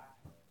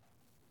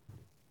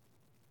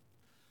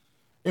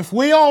 If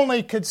we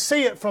only could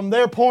see it from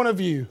their point of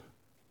view.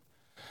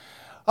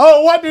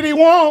 Oh, what did he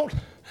want?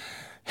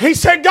 He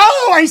said,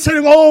 go. He said,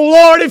 oh,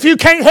 Lord, if you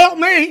can't help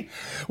me,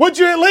 would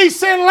you at least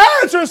send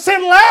Lazarus?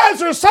 Send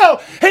Lazarus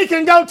so he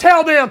can go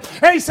tell them.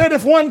 And he said,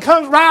 if one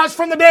comes rise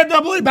from the dead,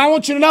 they'll believe. But I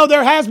want you to know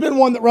there has been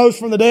one that rose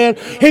from the dead.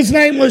 His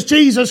name was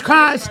Jesus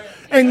Christ.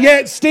 And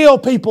yet still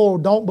people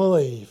don't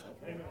believe.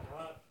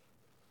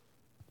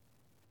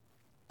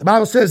 The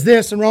Bible says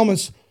this in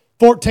Romans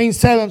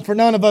 14:7, for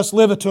none of us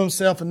liveth to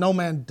himself, and no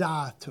man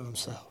dieth to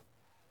himself.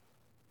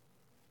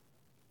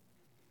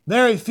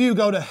 Very few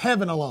go to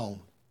heaven alone.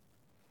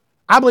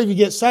 I believe you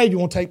get saved, you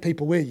won't take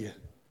people with you.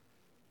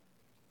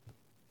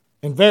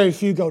 And very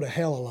few go to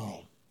hell alone.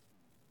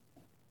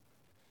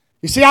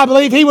 You see, I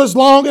believe he was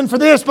longing for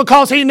this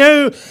because he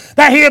knew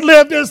that he had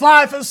lived his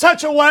life in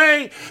such a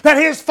way that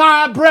his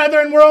 5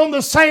 brethren were on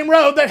the same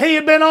road that he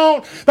had been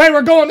on. They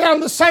were going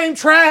down the same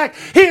track.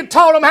 He had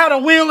taught them how to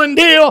wheel and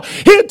deal.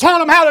 He had taught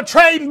them how to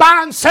trade and buy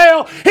and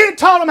sell. He had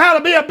taught them how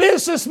to be a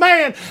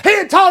businessman. He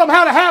had taught them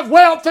how to have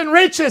wealth and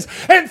riches.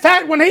 In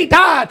fact, when he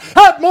died,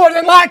 more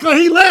than likely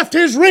he left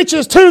his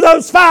riches to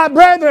those 5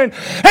 brethren.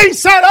 He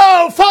said,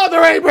 oh,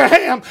 Father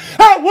Abraham,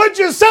 would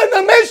you send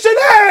a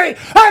missionary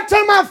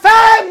to my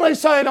family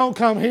so they don't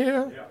come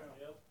here?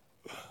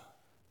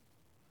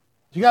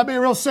 You got to be a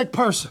real sick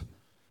person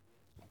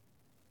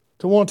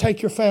to want to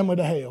take your family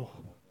to hell.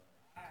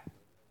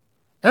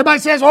 Everybody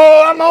says,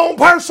 oh, I'm my own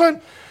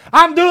person.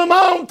 I'm doing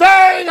my own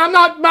thing. I'm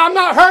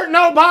not hurting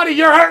nobody.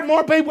 You're hurting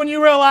more people than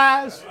you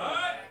realize.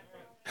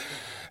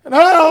 And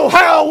oh,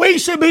 how we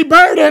should be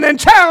burdened and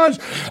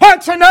challenged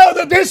to know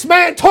that this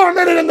man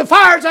tormented in the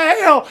fires of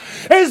hell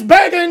is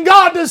begging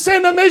God to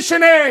send a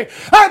missionary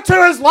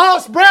to his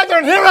lost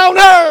brethren here on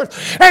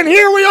earth. And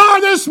here we are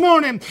this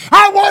morning.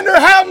 I wonder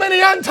how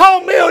many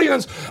untold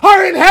millions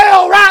are in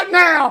hell right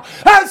now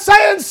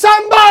saying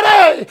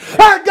somebody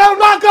go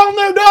knock on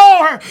their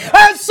door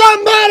and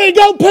somebody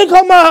go pick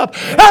them up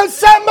and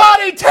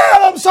somebody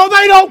tell them so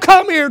they don't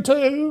come here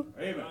too.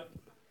 Amen.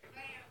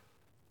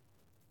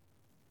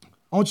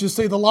 I want you to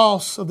see the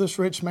loss of this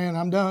rich man.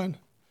 I'm done.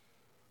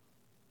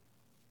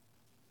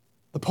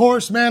 The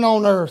poorest man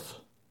on earth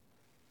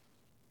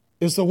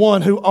is the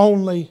one who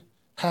only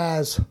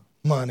has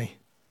money.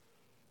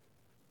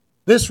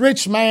 This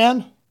rich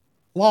man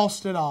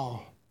lost it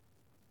all.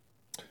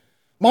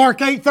 Mark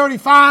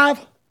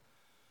 8:35,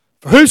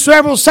 for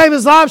whosoever will save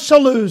his life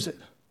shall lose it.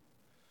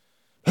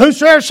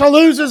 Whosoever shall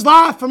lose his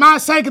life for my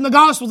sake and the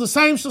gospel, the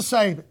same shall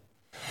save it.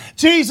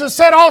 Jesus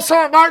said also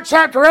in Mark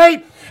chapter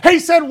 8, he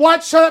said,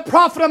 what shall it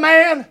profit a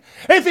man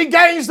if he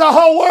gains the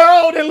whole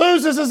world and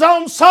loses his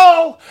own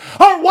soul?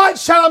 Or what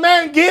shall a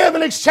man give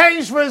in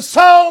exchange for his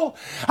soul?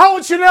 I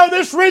want you to know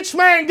this rich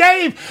man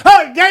gave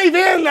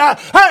in.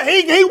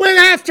 He went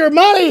after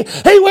money.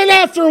 He went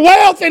after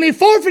wealth and he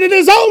forfeited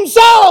his own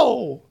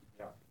soul.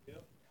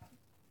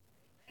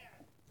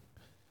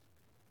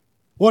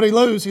 What did he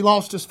lose? He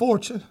lost his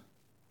fortune.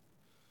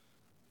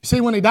 You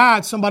see, when he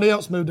died, somebody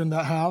else moved into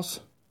that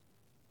house.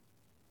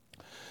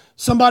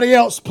 Somebody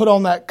else put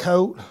on that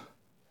coat.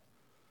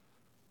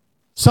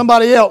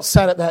 Somebody else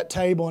sat at that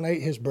table and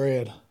ate his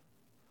bread.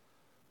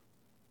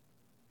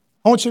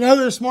 I want you to know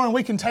this morning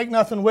we can take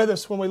nothing with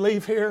us when we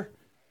leave here.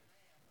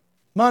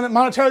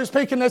 Monetarily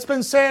speaking, that's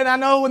been said. I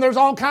know when there's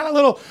all kind of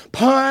little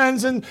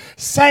puns and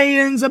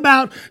sayings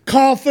about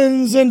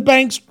coffins and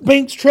banks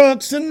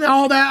trucks and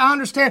all that. I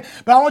understand.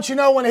 But I want you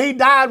to know when he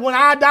died, when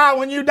I die,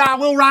 when you die,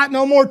 we'll write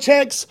no more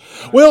checks.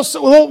 We'll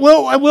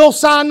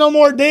sign no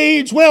more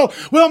deeds.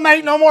 We'll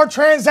make no more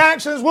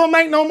transactions. We'll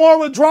make no more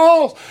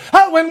withdrawals.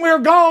 When we're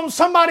gone,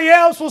 somebody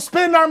else will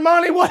spend our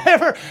money,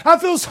 whatever. I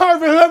feel sorry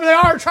for whoever they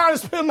are trying to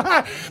spend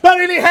mine.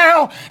 But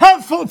anyhow,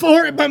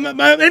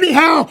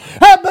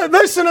 but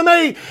listen to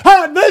me.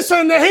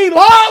 Listen, he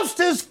lost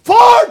his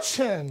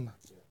fortune.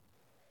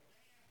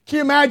 Can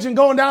you imagine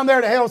going down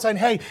there to hell and saying,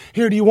 hey,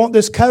 here, do you want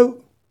this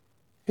coat?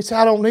 He said,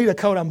 I don't need a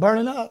coat. I'm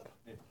burning up.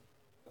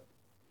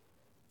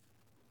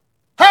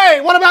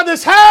 Hey, what about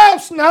this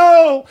house?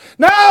 No,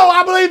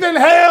 I believe in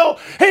hell.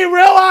 He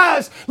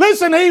realized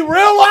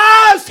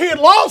he had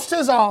lost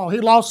his all. He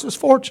lost his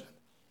fortune.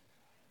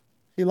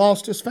 He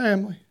lost his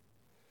family.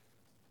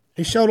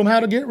 He showed them how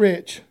to get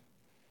rich,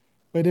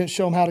 but he didn't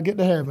show them how to get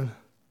to heaven.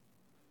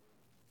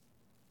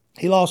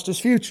 He lost his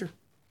future.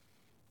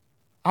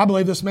 I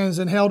believe this man's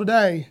in hell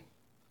today.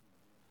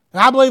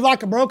 And I believe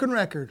like a broken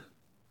record,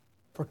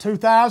 for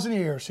 2,000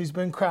 years he's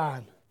been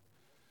crying,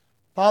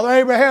 Father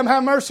Abraham,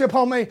 have mercy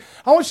upon me.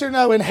 I want you to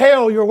know in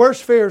hell your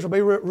worst fears will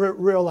be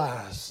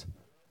realized.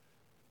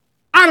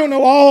 I don't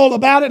know all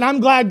about it, and I'm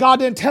glad God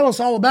didn't tell us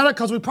all about it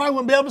because we probably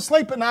wouldn't be able to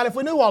sleep at night if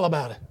we knew all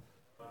about it.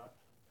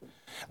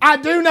 I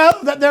do know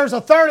that there's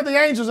a third of the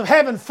angels of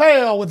heaven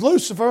fell with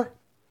Lucifer.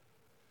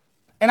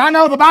 And I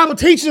know the Bible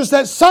teaches us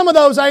that some of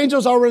those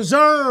angels are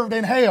reserved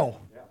in hell.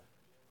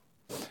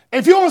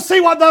 If you want to see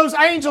what those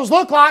angels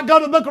look like, go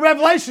to the book of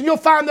Revelation. You'll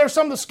find they're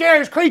some of the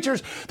scariest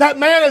creatures that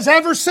man has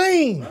ever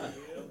seen.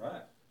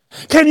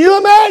 Can you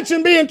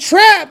imagine being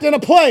trapped in a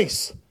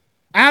place,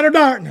 outer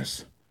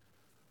darkness,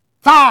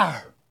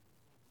 fire,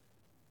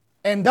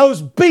 and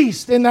those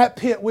beasts in that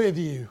pit with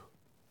you?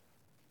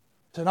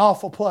 It's an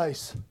awful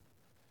place.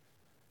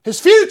 His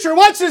future,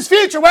 what's his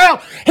future?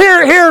 Well,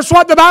 here's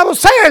what the Bible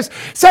says.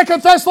 2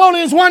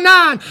 Thessalonians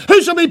 1:9.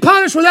 Who shall be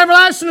punished with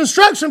everlasting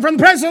destruction from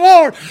the presence of the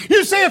Lord?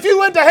 You see, if you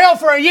went to hell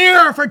for a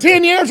year or for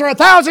 10 years or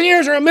 1,000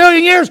 years or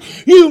 1,000,000 years,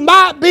 you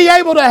might be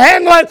able to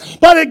handle it,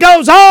 but it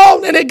goes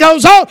on and it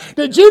goes on.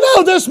 Did you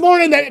know this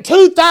morning that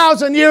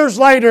 2,000 years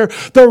later,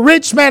 the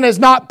rich man has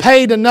not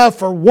paid enough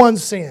for one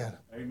sin?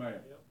 Amen.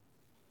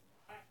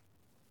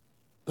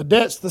 The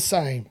debt's the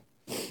same.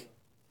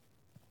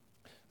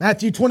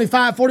 Matthew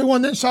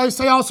 25:41, then shall he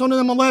say also unto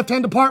them on the left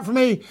hand, depart from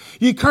me,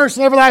 ye cursed,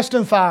 in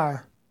everlasting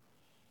fire,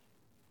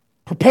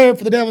 prepared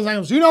for the devil's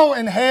angels. You know,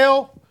 in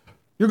hell,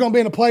 you're going to be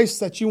in a place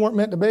that you weren't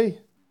meant to be.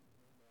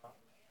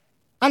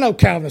 I know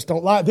Calvinists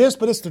don't like this,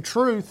 but it's the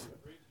truth.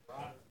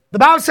 The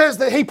Bible says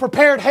that he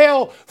prepared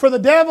hell for the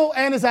devil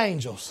and his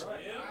angels.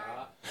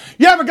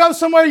 You ever go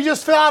somewhere you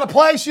just feel out of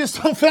place, you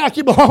just don't feel like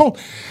you belong?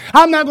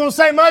 I'm not going to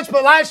say much,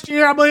 but last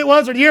year, I believe it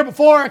was, or the year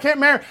before, I can't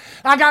remember,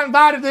 I got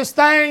invited to this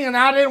thing and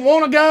I didn't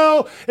want to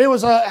go. It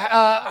was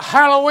a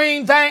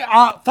Halloween thing,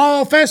 a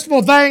fall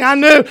festival thing. I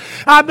knew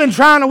I'd been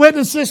trying to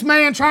witness this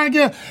man, trying to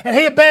get, and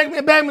he had begged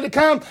me to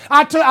come.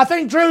 I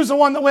think Drew's the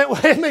one that went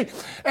with me,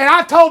 and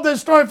I've told this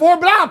story before,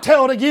 but I'll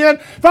tell it again.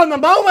 From the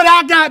moment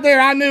I got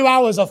there, I knew I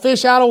was a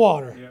fish out of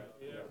water. Yeah.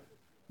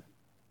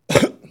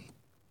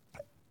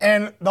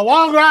 And the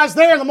longer I was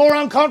there, the more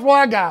uncomfortable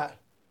I got.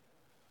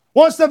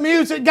 Once the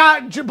music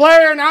got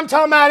blaring, I'm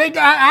talking about it,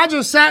 I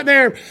just sat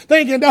there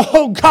thinking,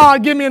 oh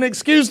God, give me an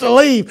excuse to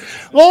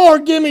leave.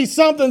 Lord, give me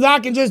something that I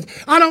can just,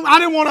 I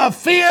didn't want to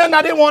offend.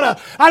 I didn't want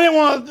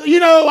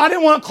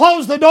to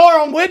close the door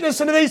on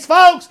witnessing to these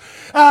folks.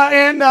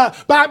 My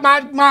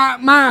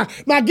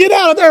get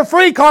out of there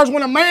free card is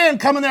when a man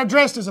come in there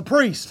dressed as a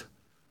priest.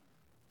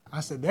 I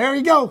said, there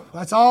you go.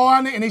 That's all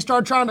I need. And he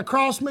started trying to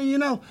cross me,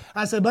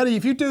 I said, buddy,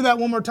 if you do that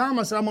one more time,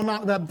 I said, I'm going to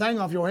knock that thing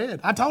off your head.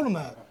 I told him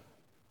that.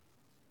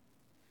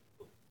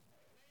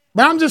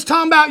 But I'm just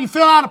talking about you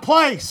feel out of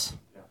place.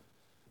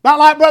 About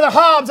like Brother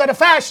Hobbs at a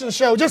fashion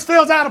show. Just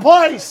feels out of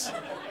place.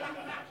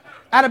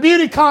 At a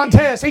beauty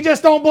contest. He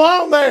just don't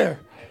belong there.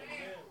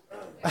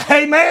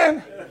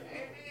 Amen.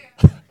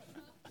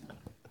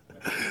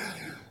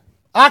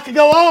 I could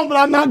go on, but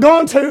I'm not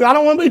going to. I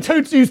don't want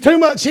to use too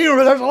much here,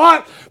 but there's a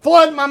lot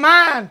flooding my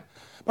mind.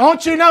 But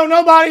don't you know,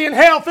 nobody in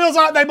hell feels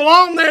like they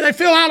belong there. They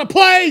feel out of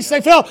place.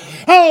 They feel,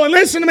 and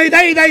listen to me,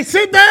 they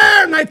sit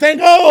there and they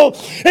think,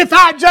 if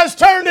I just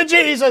turn to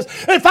Jesus,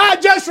 if I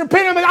just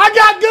repent of it, I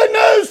got good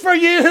news for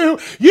you.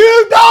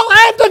 You don't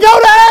have to go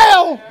to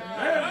hell.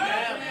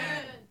 Amen.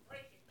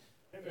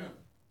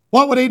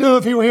 What would he do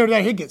if he were here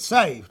today? He'd get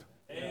saved.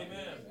 Amen.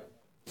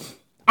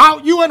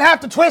 You wouldn't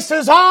have to twist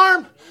his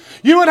arm.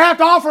 You would have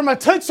to offer him a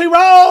Tootsie Roll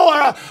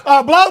or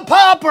a blow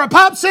pop or a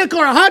popsicle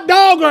or a hot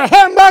dog or a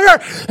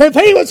hamburger. If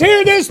he was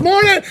here this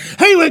morning,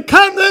 he would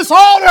come to this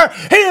altar.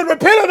 He would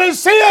repent of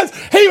his sins.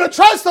 He would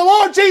trust the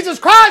Lord Jesus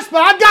Christ.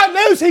 But I've got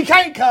news. He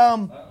can't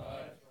come.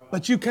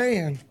 But you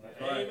can.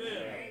 Amen.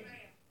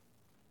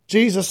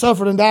 Jesus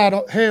suffered and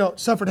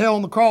suffered hell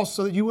on the cross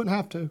so that you wouldn't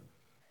have to.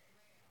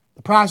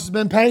 The price has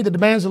been paid. The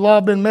demands of the law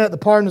have been met. The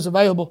pardon is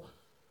available.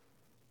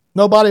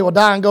 Nobody will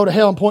die and go to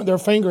hell and point their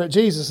finger at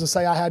Jesus and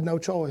say, I had no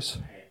choice.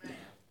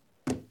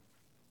 The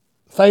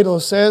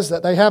fatalist says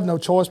that they have no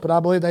choice, but I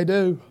believe they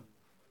do.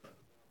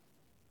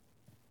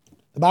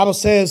 The Bible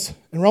says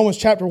in Romans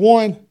chapter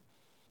 1,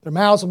 their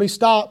mouths will be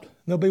stopped and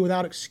they'll be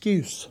without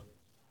excuse.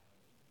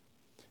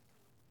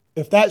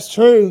 If that's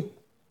true,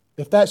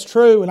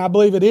 and I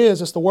believe it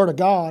is, it's the Word of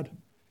God.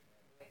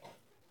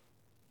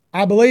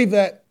 I believe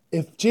that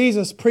if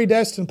Jesus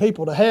predestined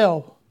people to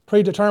hell,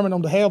 predetermined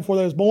them to hell before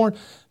they was born,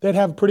 they'd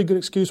have a pretty good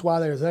excuse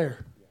why they was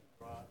there.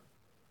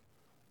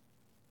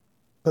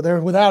 But they're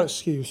without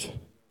excuse.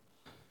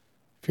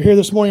 If you're here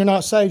this morning, you're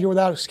not saved, you're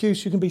without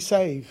excuse, you can be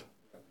saved.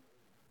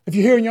 If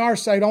you're here and you are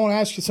saved, I want to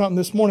ask you something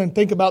this morning.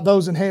 Think about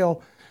those in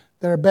hell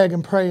that are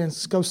begging, praying,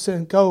 go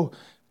sin, go.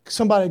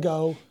 Somebody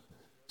go.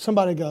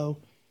 Somebody go.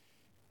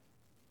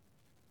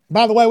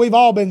 By the way, we've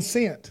all been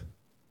sent.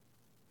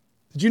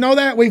 Did you know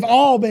that? We've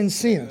all been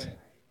sent.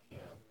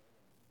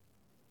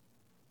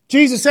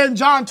 Jesus said in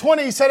John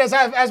 20, He said,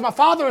 as my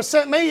Father has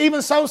sent me,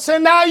 even so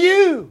send I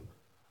you.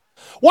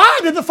 Why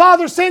did the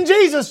Father send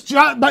Jesus?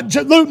 But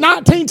Luke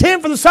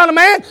 19:10, for the Son of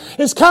Man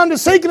is come to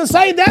seek and to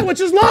save that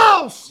which is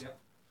lost.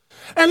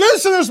 And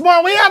listen this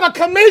morning, we have a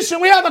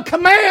commission, we have a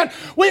command.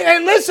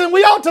 And listen,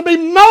 we ought to be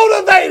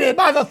motivated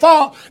by the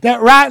thought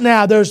that right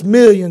now there's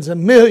millions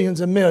and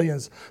millions and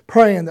millions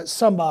praying that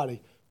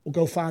somebody will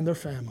go find their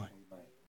family.